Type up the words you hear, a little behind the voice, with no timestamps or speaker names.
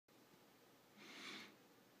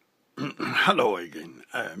Hello again.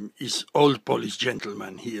 It's old Polish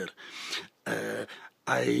gentleman here.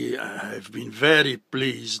 I have been very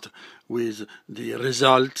pleased with the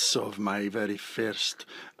results of my very first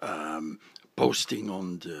posting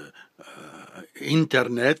on the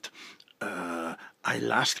internet. I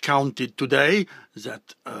last counted today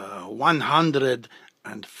that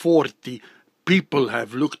 140 people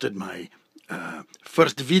have looked at my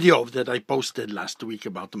first video that I posted last week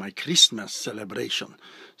about my Christmas celebration.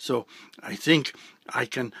 So I think I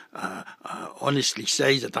can honestly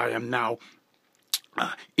say that I am now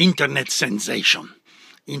internet sensation,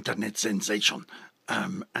 and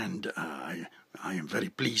I am very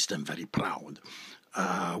pleased and very proud.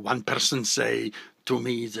 One person say to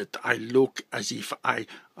me that I look as if I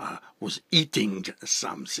was eating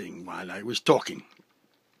something while I was talking.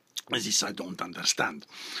 This I don't understand,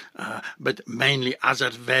 but mainly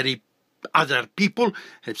other people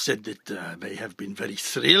have said that they have been very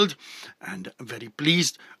thrilled and very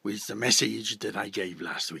pleased with the message that I gave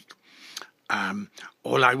last week.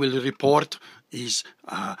 All I will report is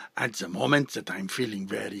at the moment that I'm feeling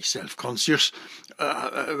very self-conscious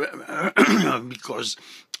because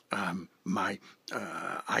I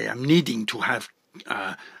am needing to have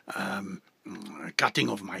cutting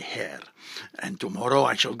of my hair, and tomorrow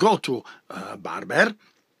I shall go to a barber,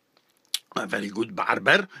 a very good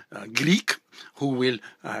barber, Greek, who will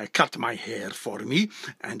cut my hair for me,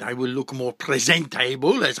 and I will look more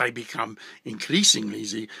presentable as I become increasingly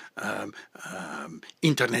the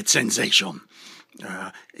internet sensation.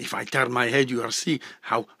 If I turn my head, you will see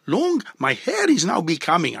how long my hair is now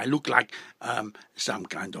becoming. I look like some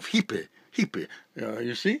kind of hippie,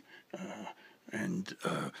 you see? And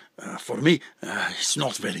for me, it's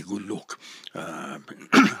not very good look. I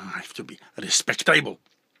have to be respectable,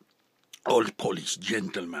 old Polish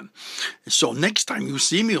gentleman. So next time you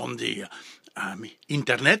see me on the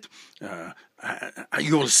internet,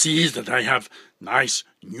 you'll see that I have nice,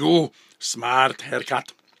 new, smart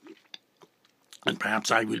haircut. And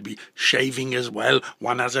perhaps I will be shaving as well.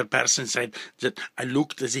 One other person said that I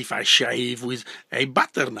looked as if I shave with a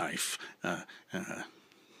butter knife.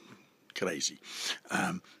 Crazy.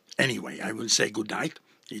 Anyway, I will say good night.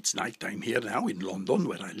 It's night time here now in London,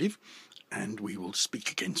 where I live, and we will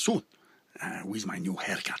speak again soon with my new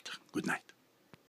haircut. Good night.